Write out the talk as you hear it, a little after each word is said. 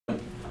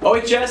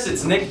OHS,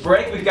 it's Nick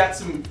Brake. We've got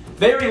some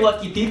very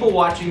lucky people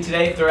watching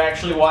today, if they're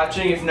actually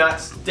watching. If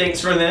not, thanks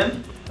for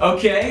them.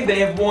 Okay, they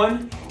have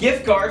won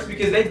gift cards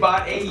because they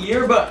bought a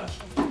yearbook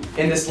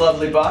in this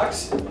lovely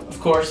box. Of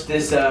course,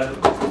 this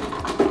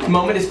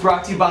moment is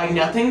brought to you by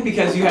nothing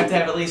because you have to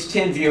have at least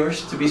 10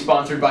 viewers to be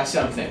sponsored by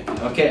something.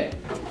 Okay.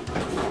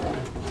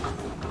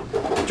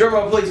 Drum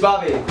roll, please,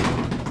 Bobby.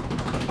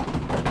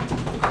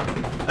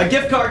 A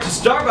gift card to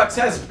Starbucks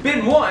has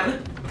been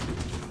won.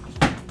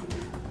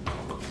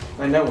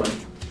 I know one.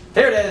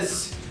 There it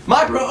is.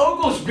 Myra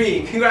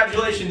Oglesby.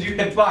 Congratulations, you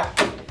have bought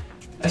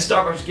a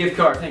Starbucks gift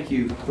card. Thank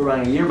you for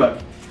buying a yearbook.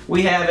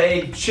 We have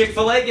a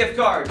Chick-fil-A gift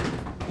card.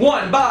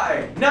 Won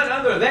by none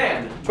other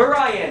than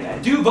Brian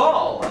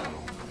Duval.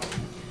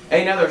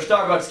 Another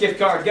Starbucks gift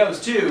card goes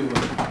to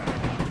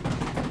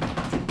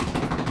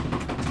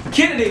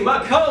Kennedy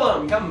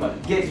McCollum.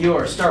 Come get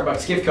your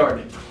Starbucks gift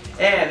card.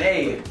 And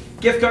a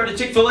gift card to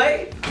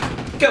Chick-fil-A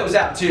goes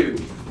out to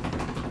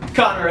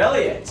Connor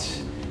Elliott.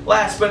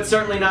 Last but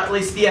certainly not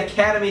least, the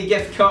Academy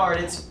gift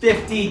card. It's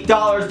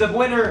 $50. The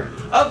winner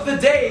of the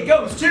day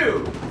goes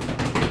to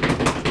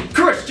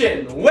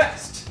Christian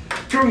West.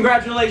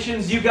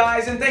 Congratulations, you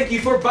guys, and thank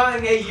you for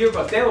buying a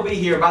yearbook. They will be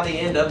here by the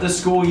end of the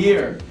school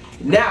year.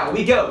 Now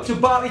we go to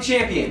Bobby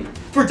Champion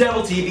for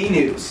Devil TV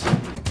News.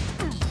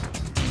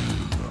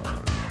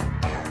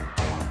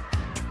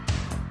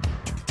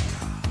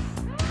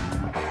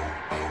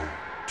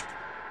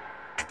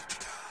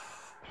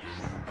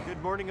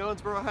 Good morning,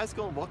 Owensboro High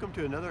School, and welcome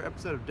to another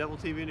episode of Devil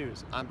TV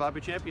News. I'm Bobby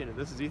Champion, and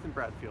this is Ethan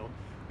Bradfield.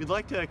 We'd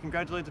like to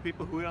congratulate the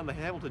people who went on the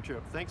Hamilton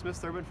trip. Thanks, Miss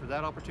Thurman, for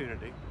that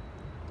opportunity.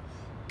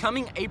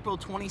 Coming April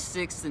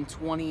 26th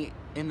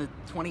and the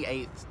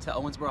 28th to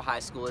Owensboro High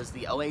School is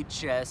the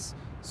OHS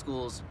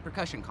School's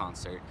percussion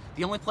concert,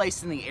 the only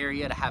place in the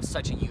area to have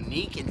such a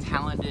unique and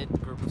talented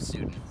group of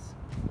students.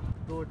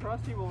 The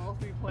lacrosse team will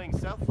also be playing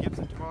South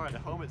Gibson tomorrow at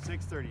home at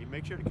 6:30.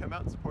 Make sure to come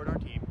out and support our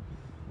team.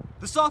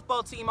 The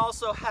softball team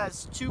also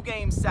has 2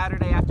 games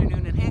Saturday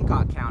afternoon in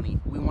Hancock County.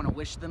 We want to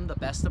wish them the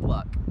best of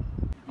luck.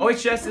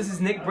 OHS, this is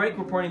Nick Brake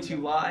reporting to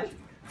you live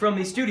from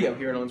the studio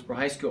here at Owensboro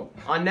High School.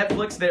 On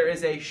Netflix, there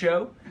is a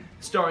show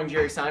starring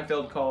Jerry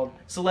Seinfeld called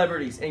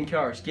Celebrities in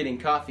Cars Getting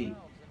Coffee.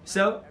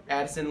 So,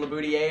 Addison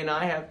Laboutier and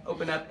I have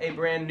opened up a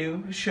brand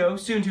new show,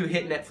 soon to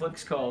hit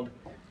Netflix, called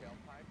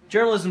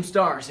Journalism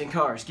Stars in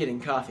Cars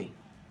Getting Coffee.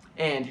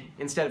 And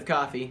instead of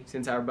coffee,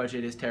 since our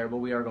budget is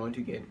terrible, we are going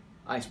to get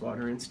ice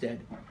water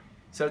instead.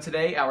 So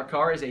today, our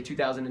car is a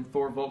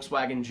 2004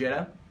 Volkswagen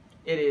Jetta.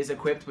 It is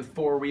equipped with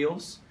 4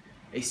 wheels,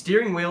 a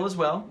steering wheel as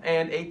well,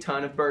 and a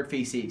ton of bird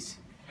feces.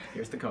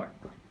 Here's the car.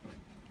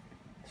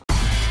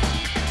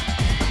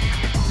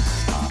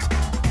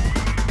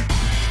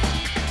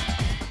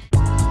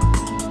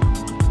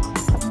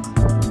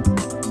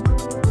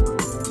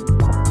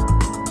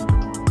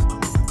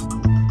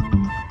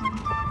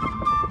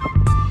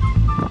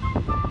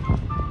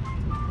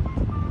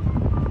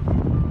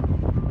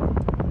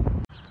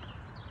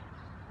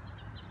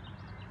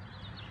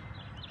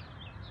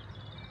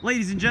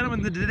 Ladies and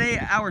gentlemen, today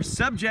our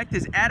subject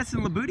is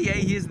Addison Laboutier.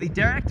 He is the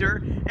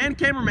director and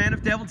cameraman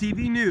of Devil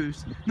TV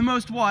News, the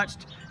most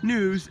watched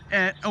news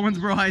at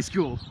Owensboro High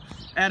School.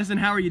 Addison,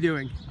 how are you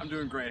doing? I'm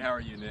doing great. How are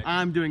you, Nick?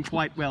 I'm doing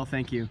quite well,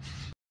 thank you.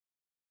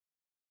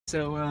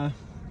 So,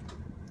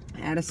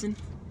 Addison?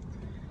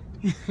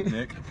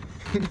 Nick?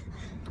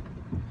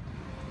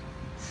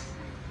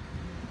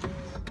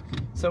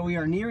 So we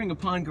are nearing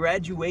upon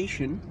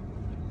graduation,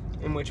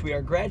 in which we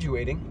are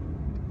graduating.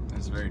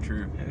 That's very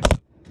true.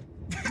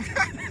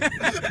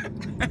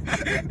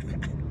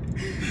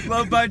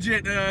 Low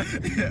budget,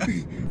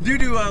 due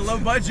to low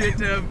budget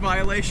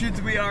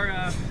violations, we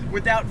are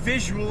without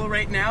visual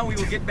right now. We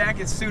will get back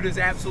as soon as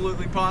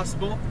absolutely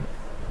possible.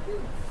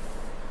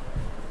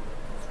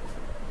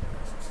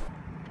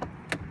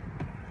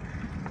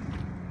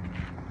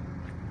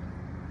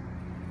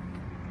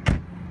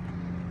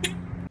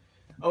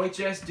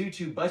 OHS, due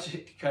to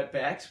budget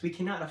cutbacks, we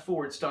cannot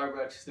afford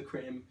Starbucks, the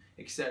Creme,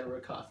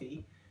 etc.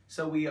 coffee.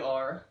 So we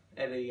are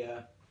at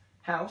a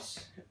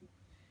house,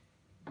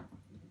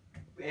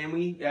 and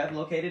we have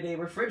located a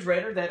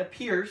refrigerator that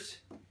appears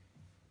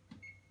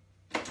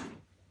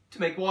to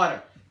make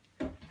water.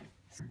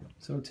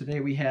 So today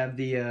we have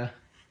the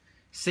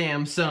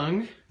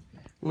Samsung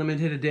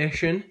limited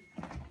edition.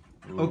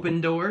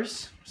 Open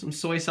doors, some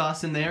soy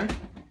sauce in there.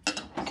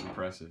 It's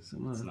impressive. It's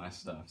nice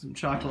stuff. Some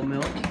chocolate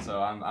milk.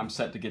 So I'm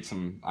set to get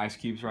some ice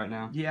cubes right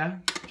now. Yeah,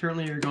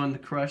 currently you're going to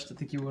crushed. I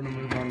think you want to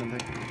move on to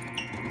the...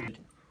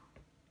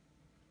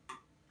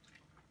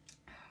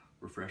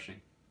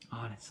 Refreshing.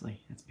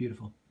 Honestly, that's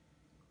beautiful.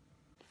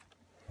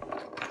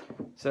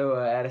 So,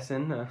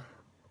 Addison,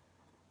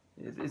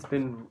 it's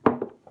been...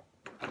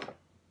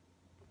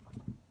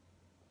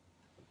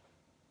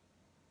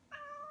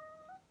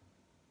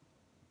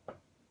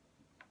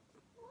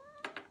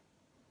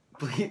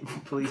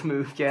 Please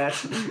move, cat.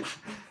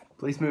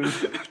 Please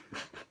move.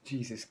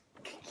 Jesus.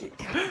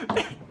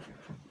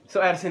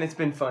 So, Addison, it's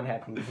been fun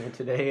having you here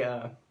today.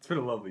 It's been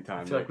a lovely time.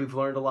 I feel like we've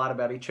learned a lot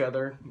about each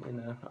other in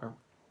our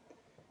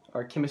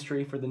our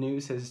chemistry for the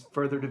news has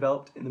further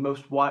developed in the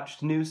most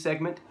watched news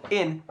segment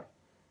in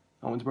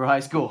Owensboro High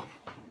School.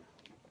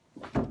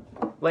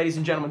 Ladies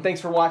and gentlemen,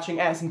 thanks for watching.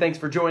 Addison, thanks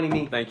for joining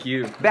me. Thank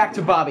you. Back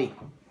to Bobby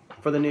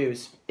for the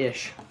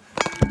news-ish.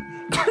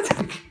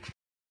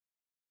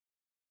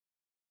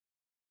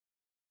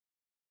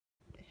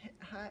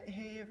 Hi,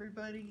 hey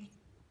everybody.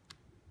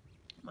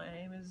 My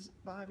name is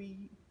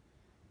Bobby,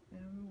 and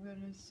I'm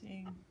gonna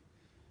sing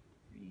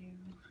for you.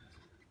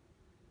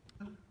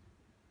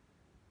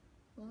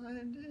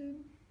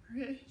 London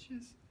Bridge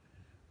is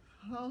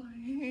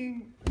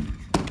falling.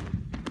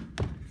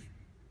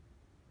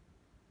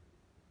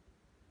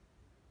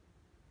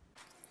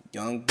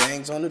 Young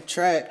Bangs on the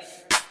track.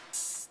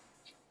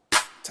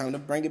 Time to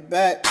bring it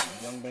back.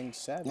 Young Bang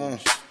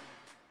Savage.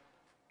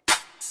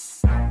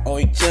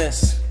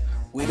 OHS,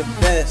 we the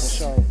best.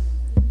 Sure.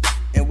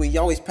 And we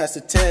always pass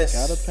the test.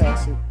 Gotta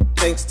pass it.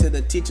 Thanks to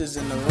the teachers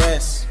and the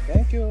rest.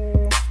 Thank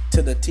you.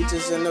 To the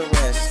teachers and the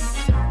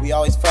rest. We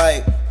always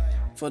fight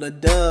for the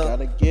dub.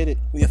 Gotta get it.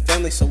 We a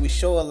family, so we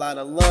show a lot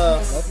of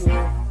love. Love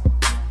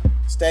you.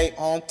 Stay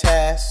on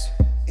task.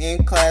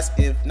 In class,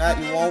 if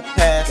not, you won't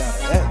pass.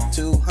 Got that.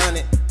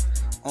 200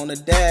 on the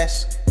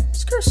dash.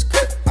 Skirt,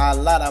 skirt. A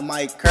lot, I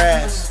might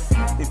crash.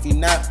 If you're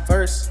not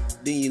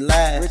first, then you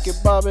last. Ricky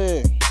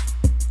Bobby.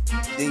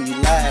 Then you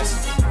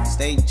last.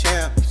 State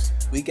champs.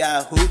 We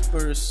got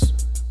hoopers.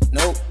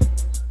 Nope.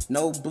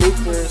 No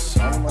bloopers.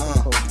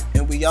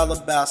 And we all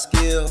about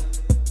skill.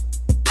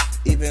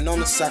 Even on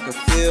the soccer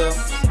field.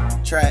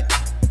 Track.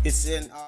 It's in our